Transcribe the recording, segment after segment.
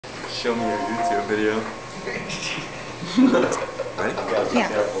show me your YouTube video. Ready? You gotta be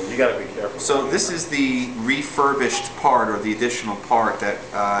careful. You gotta be careful. So this is the refurbished part, or the additional part that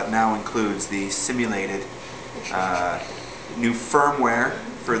now includes the simulated new firmware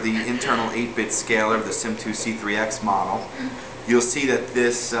for the internal 8-bit scaler of the Sim2 C3X model. You'll see that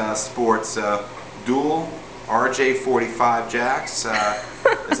this sports dual RJ45 jacks,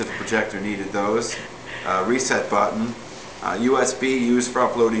 as if a projector needed those, reset button, USB used for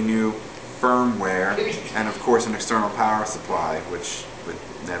uploading new firmware, and of course an external power supply, which would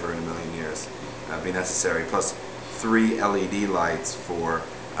never in a million years be necessary, plus 3 LED lights for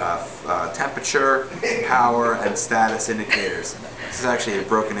temperature, power, and status indicators. This is actually a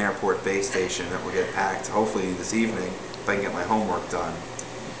broken airport base station that will get packed hopefully this evening if I can get my homework done.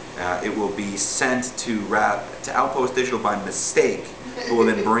 It will be sent to Outpost Digital by mistake, who will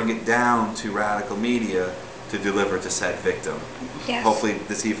then bring it down to Radical Media to deliver to said victim. Yes. Hopefully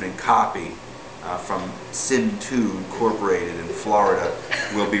this evening, copy from Sim2 Incorporated in Florida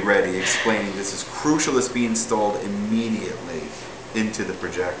will be ready, explaining this is crucial this be installed immediately into the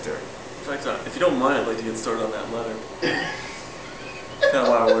projector. In fact, if you don't mind, I'd like to get started on that letter. Kind of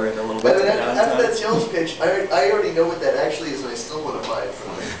why we're in a little bit of After downtime. that sales pitch, I already know what that actually is, and I still want to buy it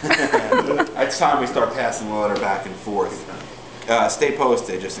from him. It's time we start passing the letter back and forth. Stay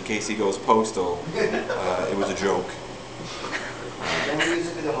posted, just in case he goes postal. It was a joke. Can we use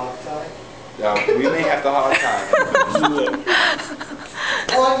it for the hot tie? We may have to hog tie.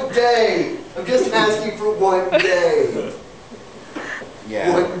 One day! I'm just asking for one day.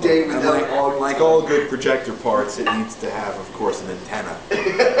 Yeah. One day And without like all good projector parts, it needs to have, of course, an antenna.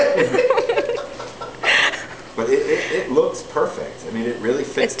 But it looks perfect. I mean, it really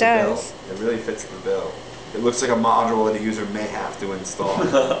fits the bill. It really fits the bill. It looks like a module that a user may have to install.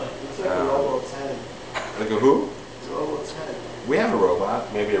 Looks like a Robo 10. Like a who? It's a Robo 10. We have a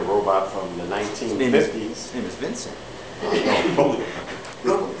robot. Maybe a robot from the 1950s. His name is Vincent.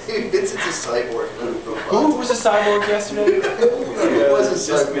 Vincent's a cyborg. Who was a cyborg yesterday? Who was a This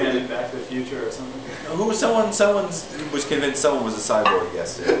man cyborg? in Back to the Future or something. Who was someone was convinced someone was a cyborg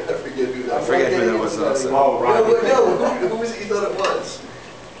yesterday. I forget who that I forget who that was. Oh, right. No, who was it you thought it was?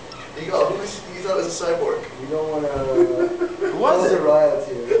 You go, who was you thought it was a cyborg? You don't want to Who was it?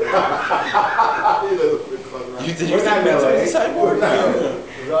 royalty. Did you think it was a cyborg?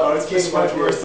 Oh, it's much worse.